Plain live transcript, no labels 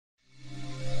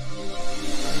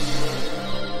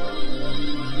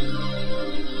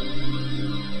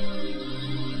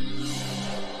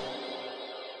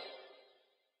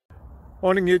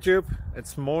Morning YouTube,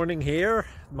 it's morning here.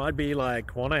 It might be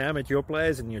like 1 a.m. at your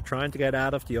place and you're trying to get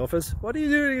out of the office. What are you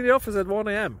doing in the office at 1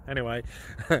 a.m.? Anyway,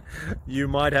 you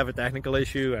might have a technical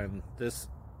issue and this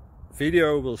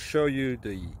video will show you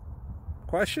the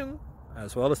question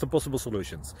as well as the possible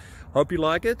solutions. Hope you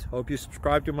like it, hope you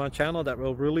subscribe to my channel. That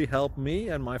will really help me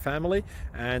and my family,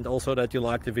 and also that you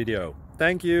like the video.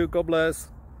 Thank you, God bless.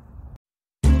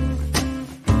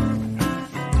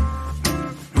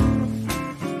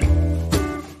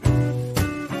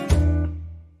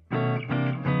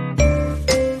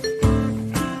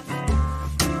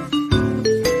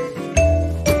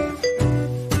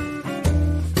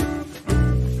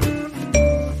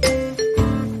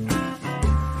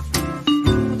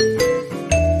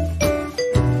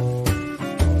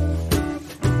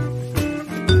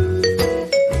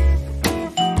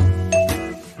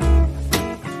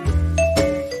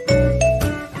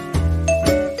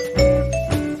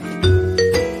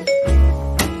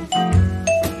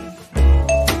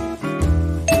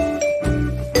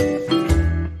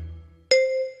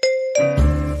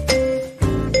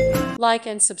 Like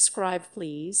and subscribe,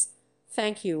 please.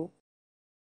 Thank you.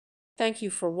 Thank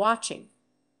you for watching.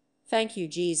 Thank you,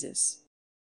 Jesus.